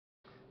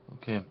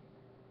Okay,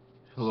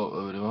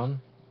 hello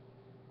everyone.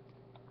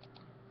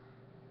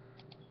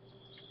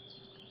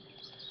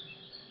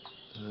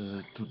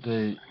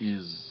 Today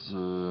is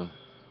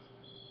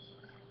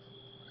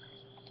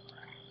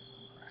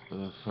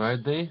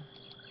Friday,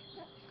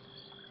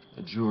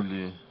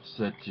 July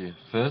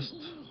 31st,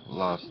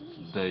 last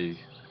day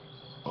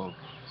of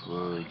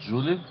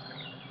July,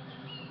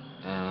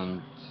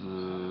 and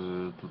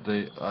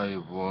today I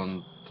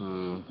want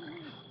to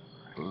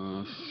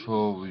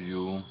show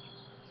you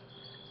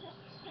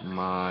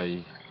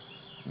my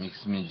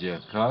mixed media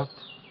card.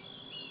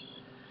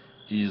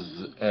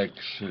 Is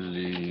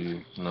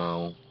actually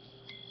now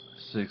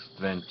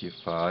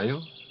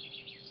 6:25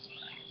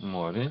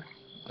 morning.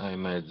 I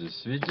made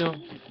this video,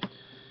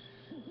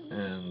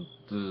 and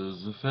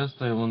the first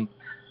I want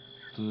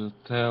to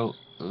tell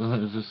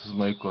this is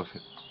my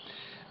coffee.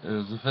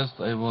 The first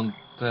I want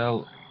to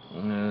tell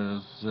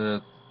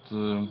that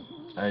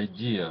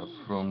idea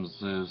from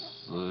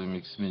this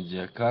mixed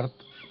media card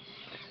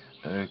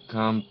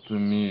come to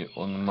me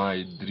on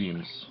my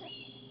dreams.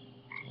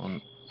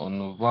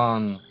 On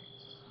one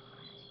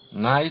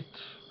night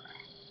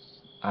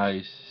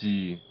I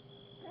see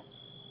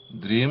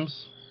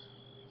dreams,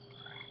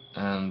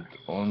 and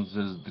on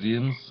these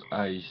dreams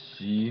I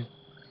see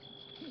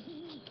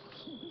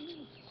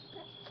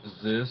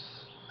this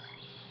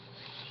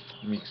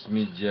mixed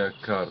media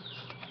card.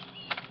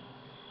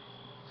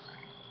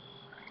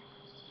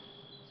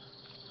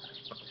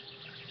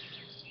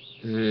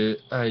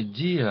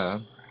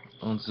 Idea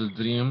on the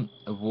dream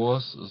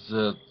was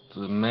that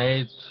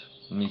made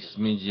mixed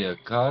media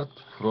card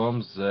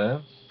from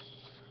the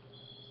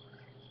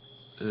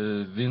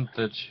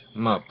vintage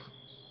map.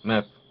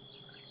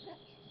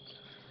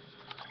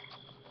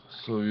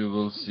 So you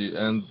will see,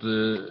 and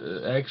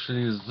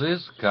actually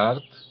this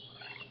card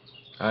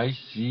I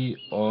see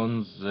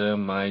on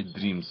my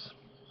dreams.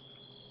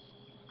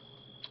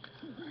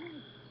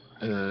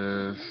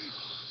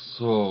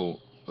 So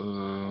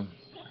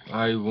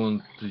I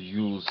want to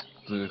use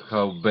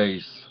how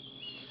base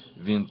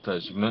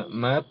vintage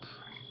map.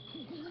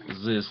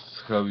 This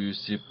how you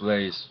see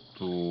place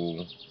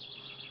to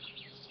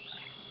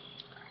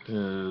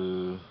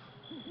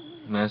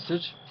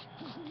message.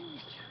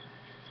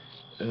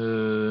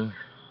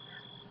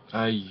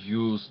 I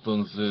used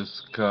on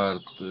this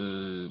card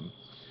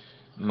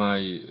my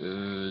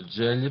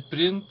jelly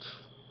print.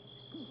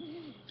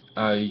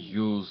 I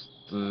used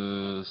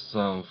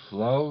some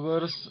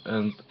flowers,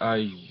 and I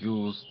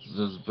used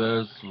this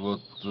bird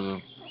what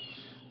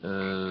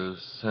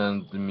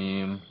sent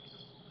me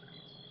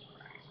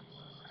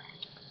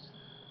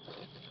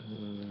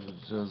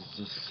just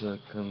a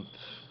second.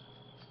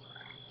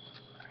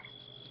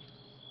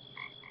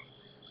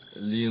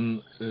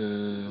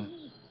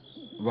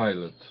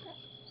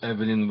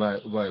 Evelyn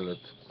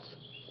Violet.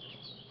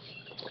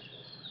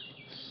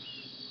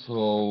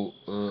 So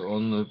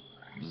on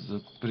the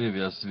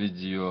previous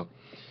video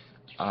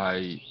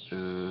I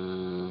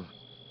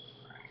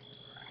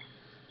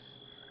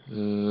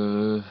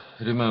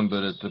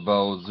remembered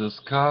about this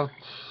card,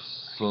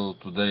 so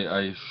today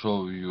I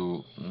show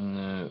you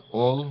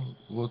all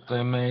what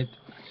I made,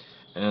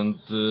 and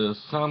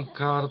some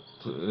card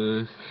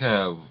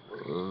have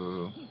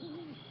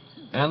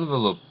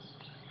envelope.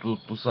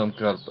 To some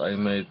card I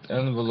made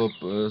envelope,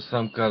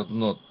 some card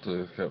not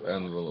have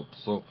envelope.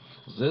 So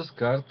this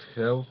card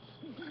have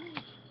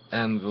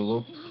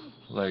envelope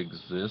like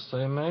this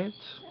I made.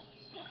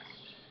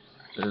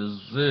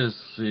 This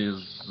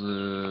is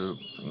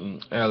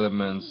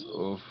elements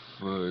of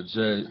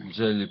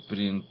jelly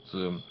print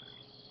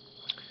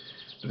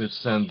which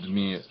sent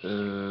me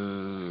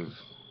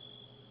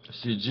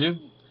CJ.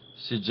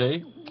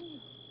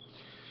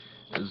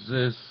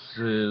 This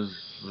is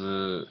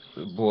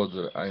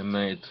border I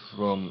made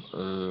from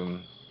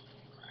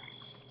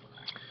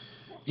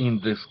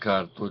index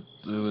card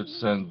which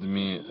sent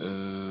me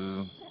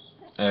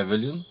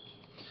Evelyn.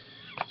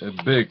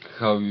 Big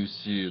how you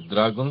see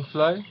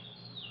dragonfly.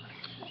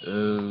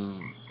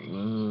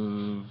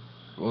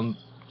 On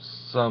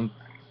some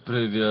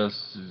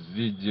previous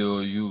video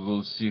you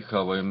will see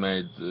how I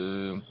made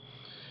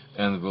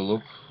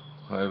envelope,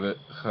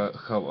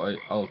 how I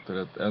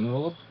altered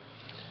envelope,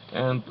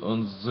 and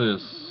on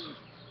this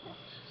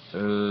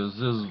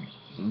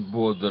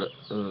border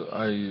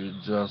I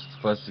just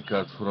fussy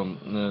cut from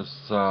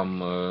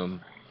some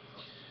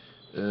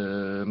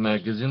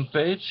magazine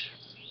page,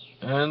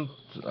 and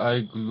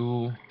I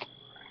glue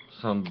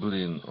some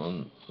blin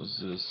on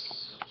this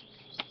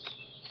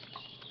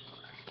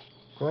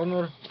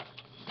corner,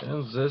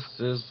 and this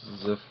is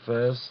the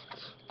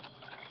first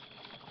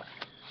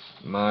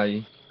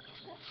my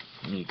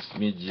mixed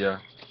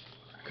media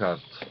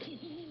card.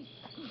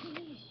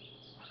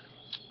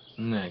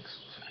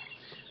 Next,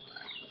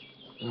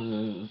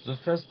 the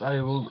first I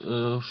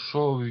will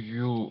show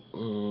you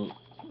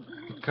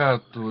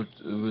card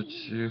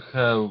which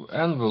have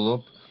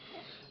envelope,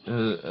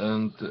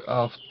 and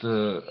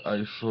after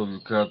I show you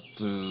card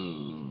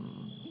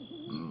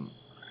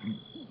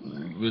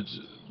which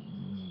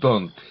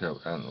don't have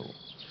envelope.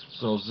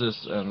 So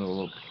this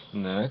envelope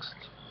next.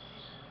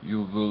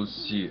 you will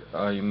see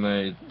I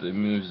made the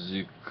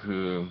music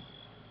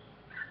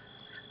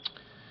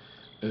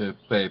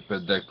paper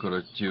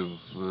decorative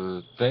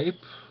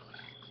tape,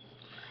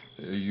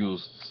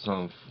 used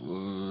some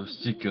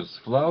stickers,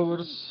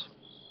 flowers.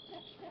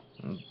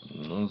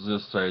 On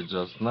this side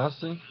just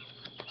nothing.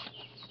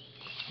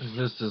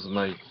 This is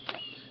my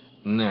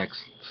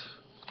next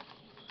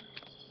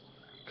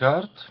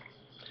card,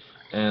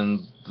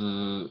 and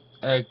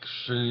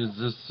actually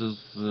this is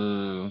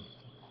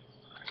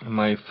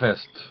my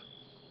first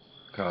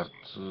card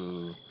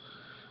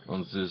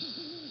on this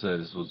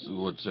series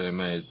what I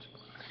made.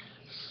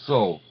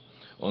 So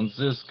on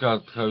this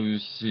card, how you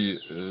see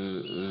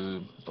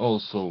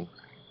also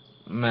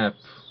map,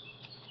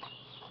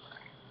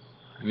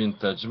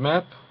 vintage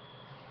map,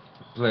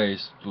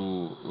 place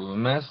to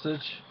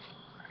message,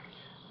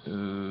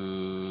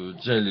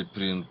 jelly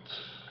print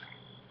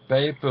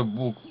paper,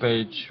 book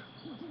page,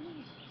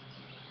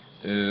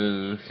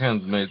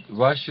 handmade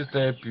washi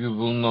tape. You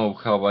will know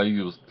how I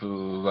used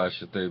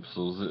washi tape,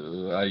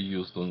 so I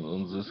used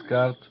on this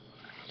card.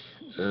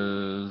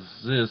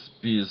 This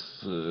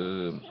piece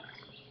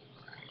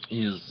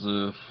is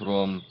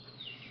from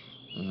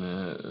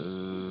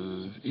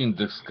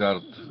index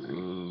card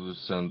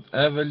St.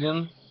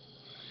 Evelyn,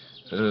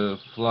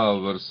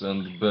 flowers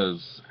and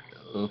birds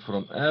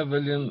from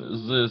Evelyn.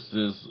 This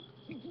is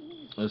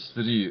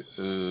three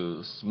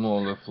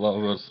smaller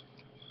flowers.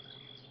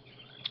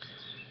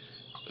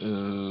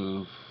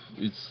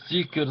 It's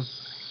stickers,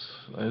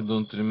 I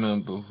don't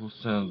remember who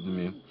sent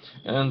me.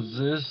 And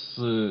this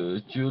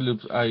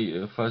tulips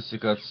I fussy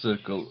cut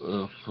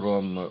circle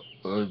from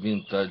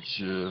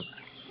vintage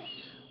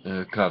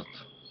card.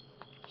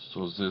 So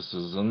this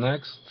is the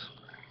next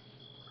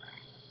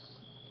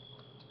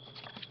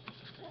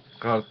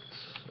card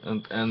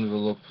and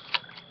envelope.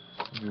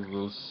 You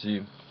will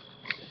see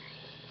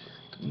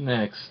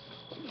next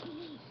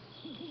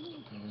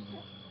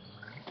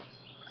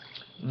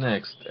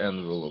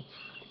envelope.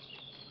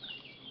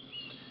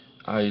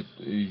 I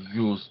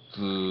used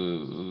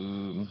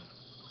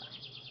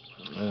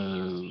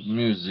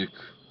music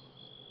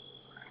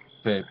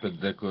paper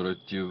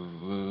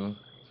decorative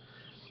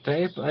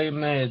tape. I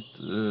made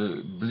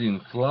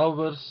bling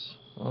flowers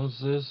on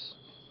this.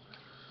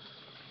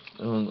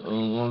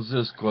 On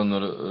this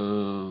corner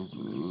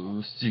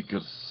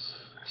stickers,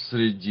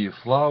 3D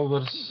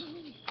flowers.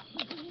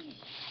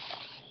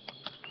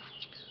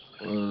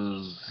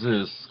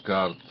 This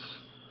card,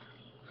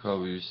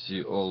 how you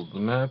see old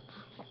map,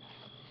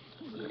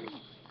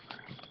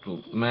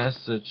 to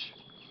message,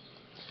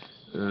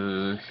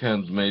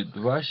 handmade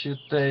washi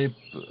tape,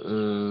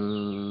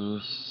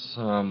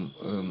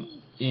 some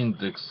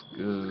index,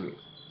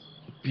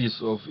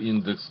 piece of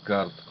index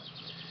card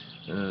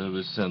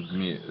we sent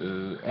me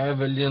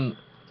Evelyn,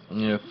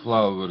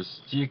 flower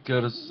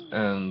stickers,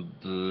 and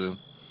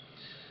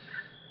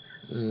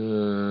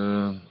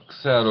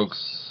Xerox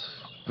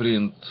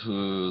print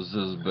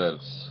these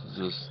birds,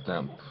 this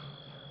stamp.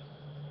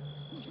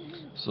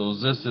 So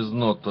this is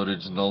not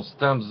original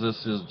stamp,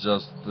 this is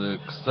just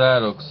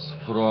Xerox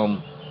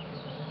from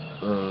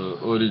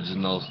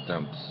original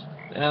stamps.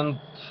 And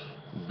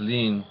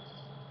bling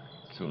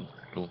too.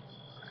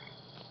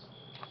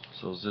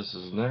 So this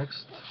is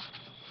next.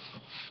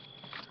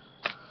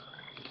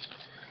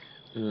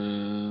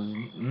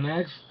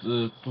 Next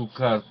two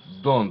cards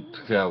don't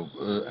have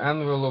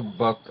envelope,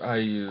 but I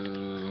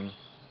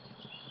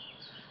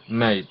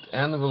made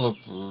envelope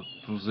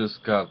to this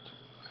card.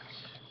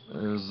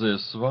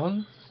 This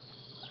one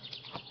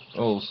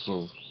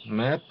also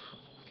map,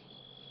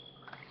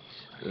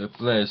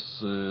 place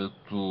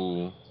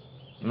to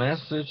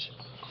message.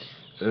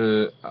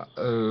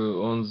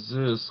 On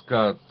this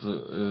card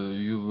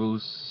you will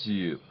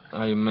see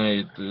I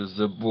made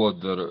the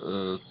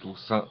border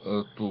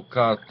to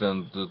cut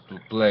and to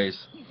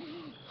place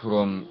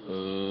from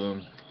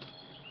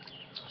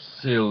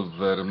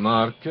silver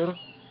marker.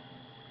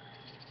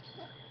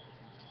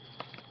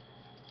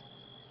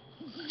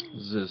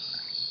 This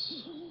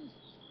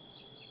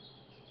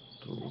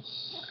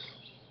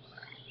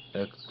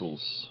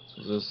tools,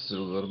 this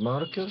silver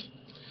marker,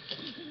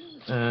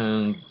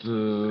 and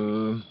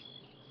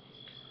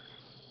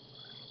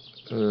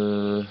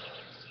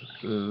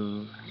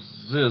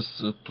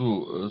this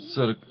two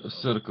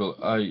circle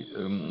I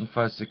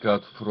fussy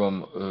cut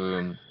from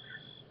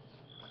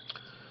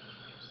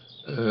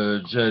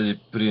jelly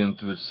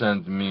print which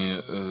sent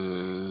me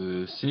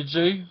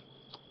CJ.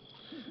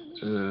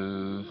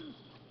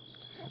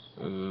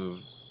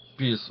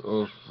 Piece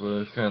of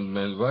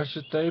handmade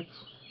washi tape.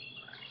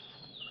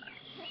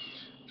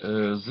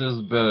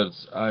 These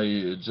birds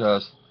I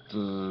just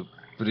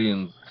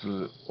print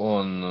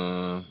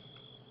on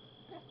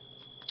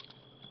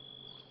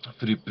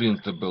free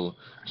printable,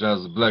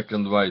 just black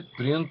and white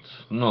print,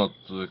 not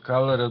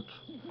colored.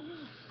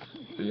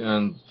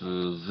 And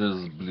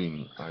this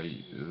bling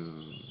I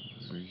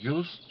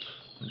used,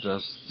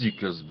 just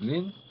stickers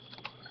bling.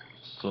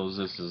 So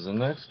this is the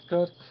next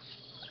card.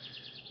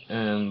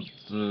 And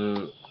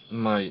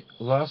my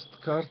last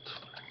card,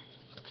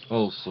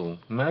 also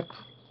map,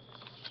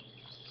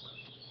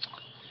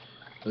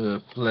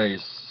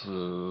 place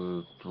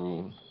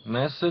to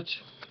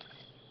message.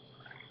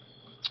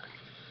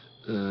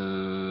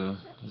 The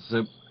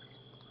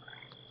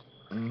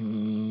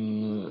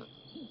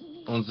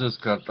on this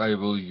card I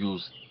will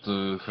use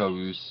how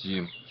you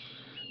see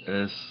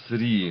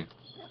 3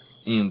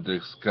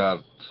 index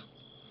card,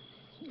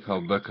 how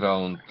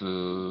background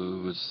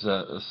will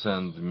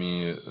send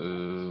me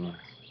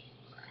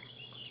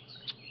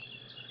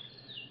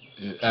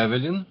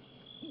Evelyn.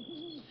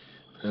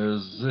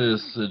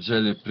 This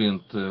jelly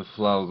print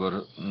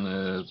flower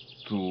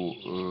to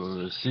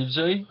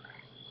CJ,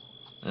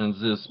 and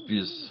this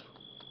piece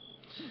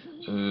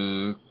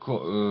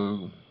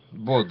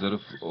border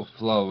of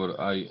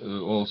flower I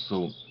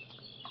also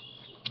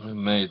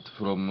made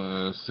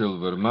from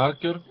silver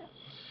marker.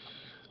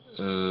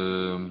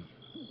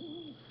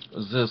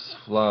 This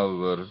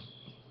flower,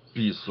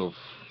 piece of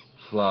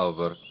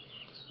flower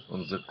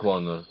on the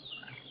corner,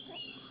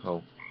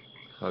 how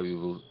you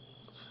will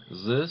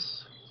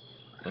this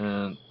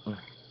and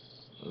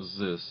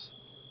this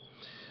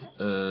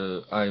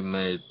I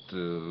made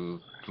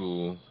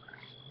to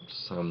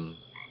some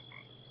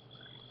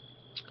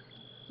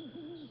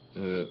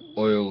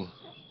oil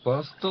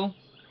pastel,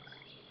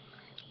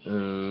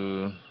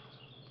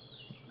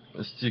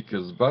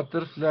 stickers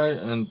butterfly,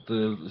 and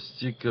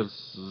stickers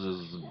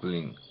this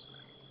bling.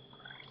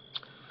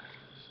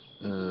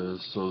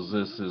 So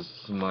this is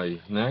my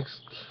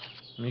next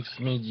mixed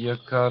media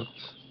card,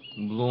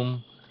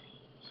 bloom.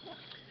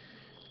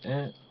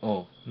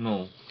 Oh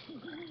no,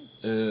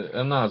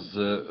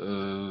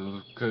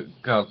 another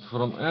card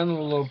from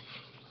envelope.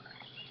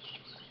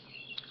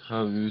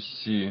 How you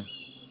see,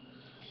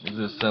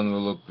 this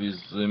envelope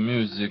is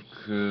music.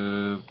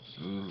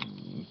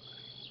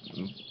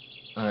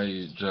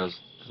 I just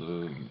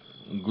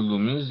glue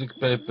music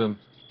paper,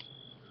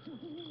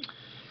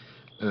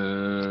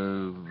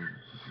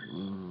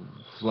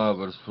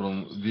 flowers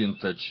from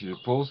vintage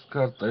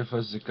postcard,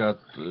 FSC card,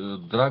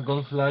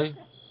 dragonfly,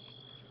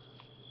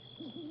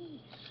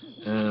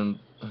 and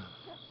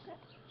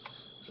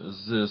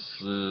this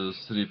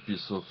 3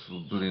 pieces of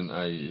bling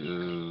I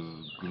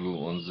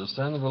glue on this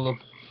envelope,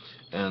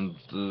 and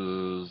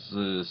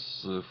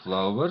this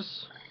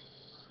flowers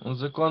on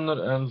the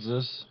corner, and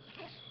this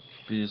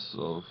piece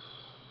of,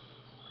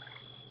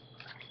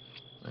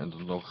 I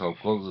don't know how to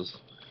call this,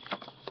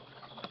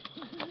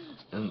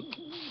 and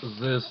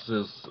this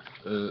is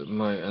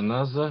my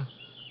another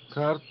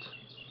card,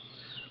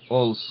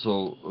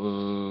 also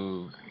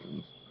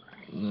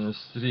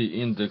 3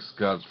 index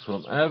cards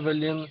from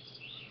Evelyn,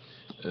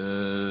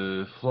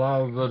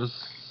 flowers,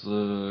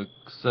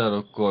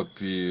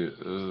 xerocopy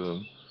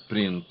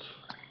print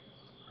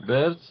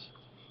birds,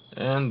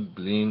 and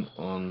bling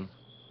on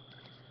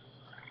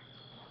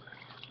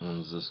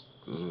this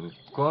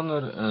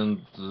corner, and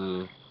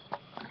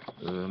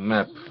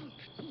map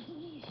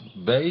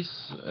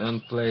base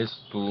and place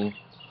to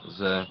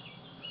the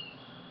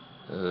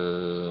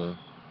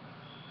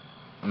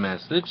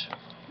message.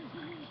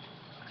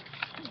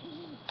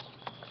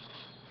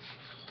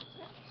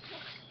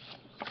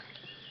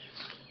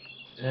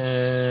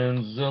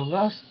 And the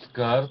last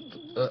card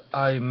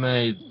I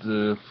made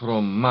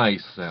from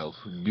myself,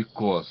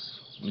 because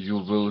you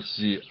will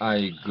see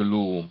I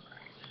glue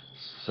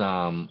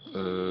some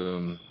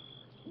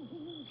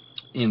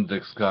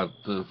index card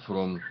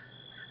from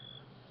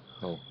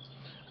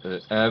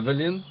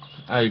Evelyn.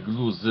 I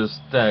glue this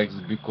text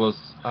because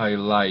I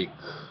like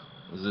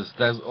this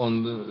text.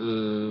 On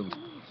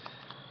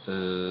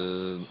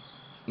the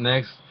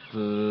next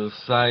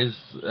size,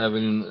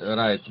 Evelyn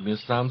write me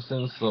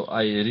something, so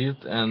I read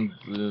and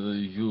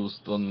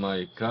used on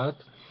my card.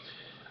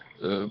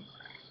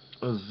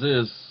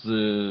 This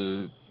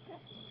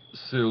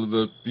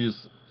silver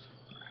piece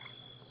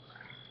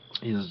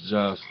is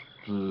just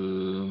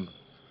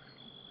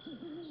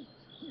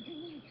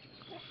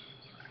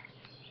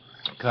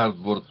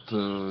cardboard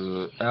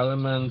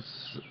elements,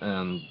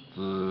 and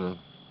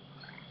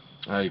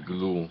I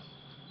glue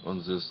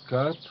on this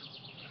card,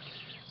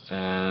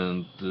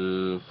 and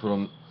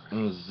from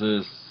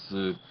this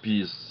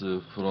piece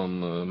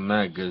from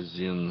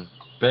magazine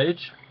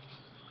page,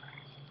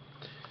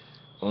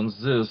 on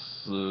this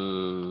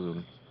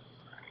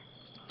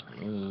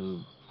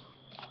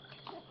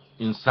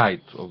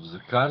inside of the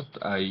card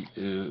I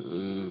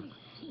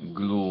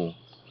glue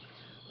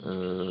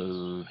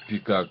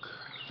peacock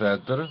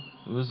feather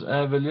with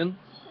Evelyn,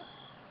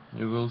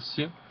 you will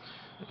see,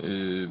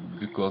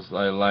 because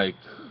I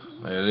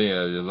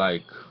really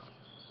like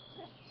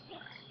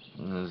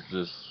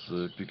this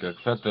peacock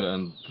feather,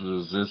 and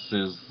this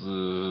is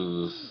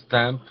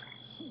stamp.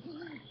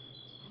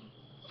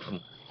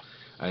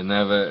 I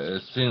never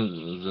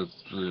seen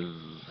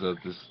that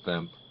is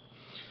stamp.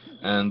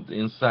 And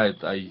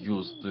inside I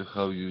used,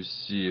 how you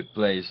see,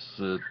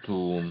 place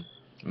to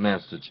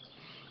message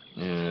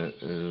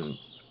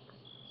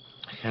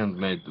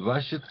handmade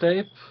washi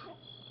tape,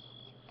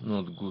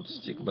 not good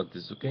stick, but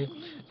it's okay,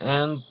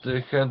 and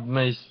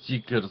handmade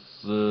stickers,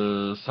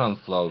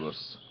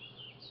 sunflowers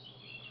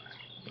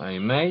I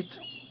made.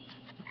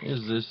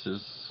 This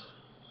is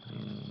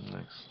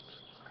next.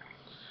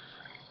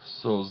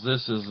 So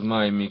this is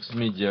my mixed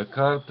media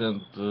card,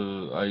 and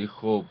I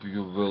hope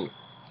you will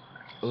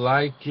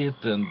like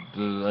it, and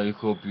I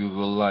hope you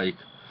will like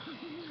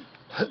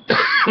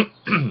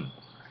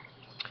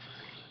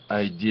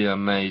idea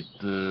made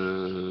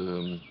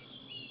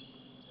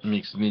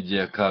mixed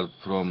media card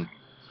from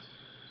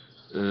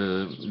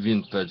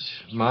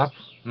vintage map.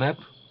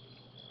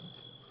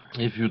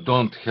 If you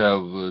don't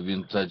have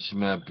vintage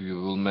map, you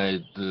will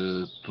made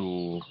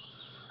to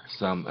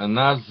some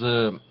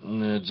another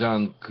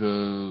junk.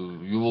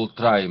 You will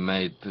try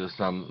made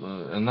some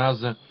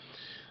another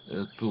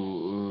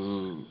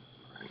to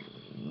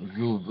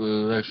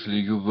you actually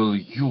you will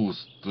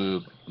use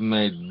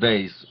made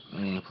base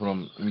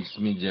from mixed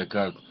media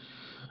card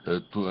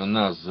to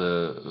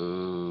another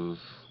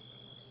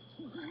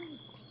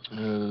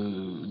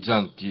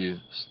junky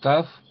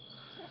stuff.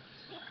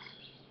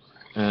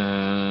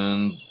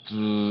 And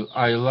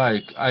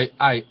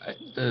I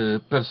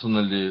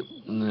personally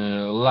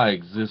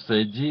like this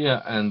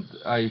idea, and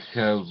I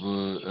have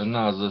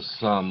another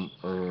some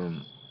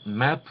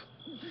map,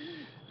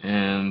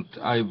 and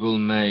I will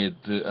make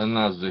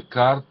another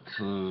card,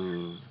 and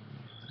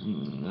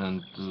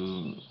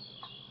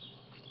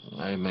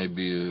I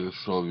maybe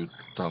show you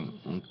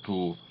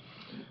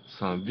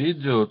some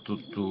video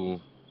to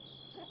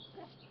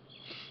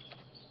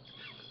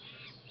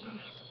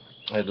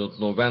I don't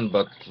know when,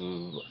 but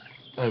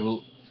I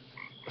will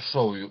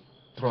show you,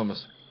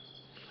 promise.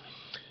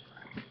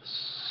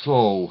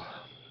 So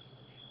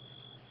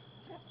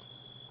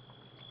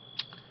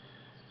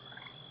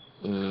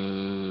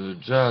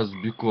just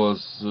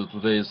because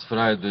today is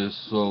Friday,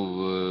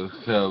 so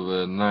have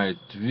a night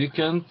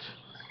weekend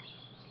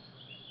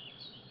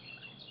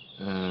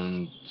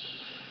and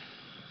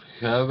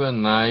have a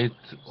night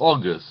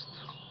August.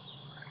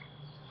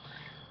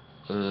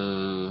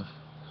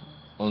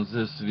 On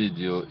this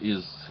video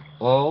is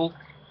all,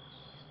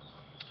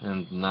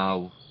 and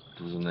now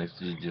to the next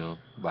video.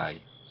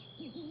 Bye.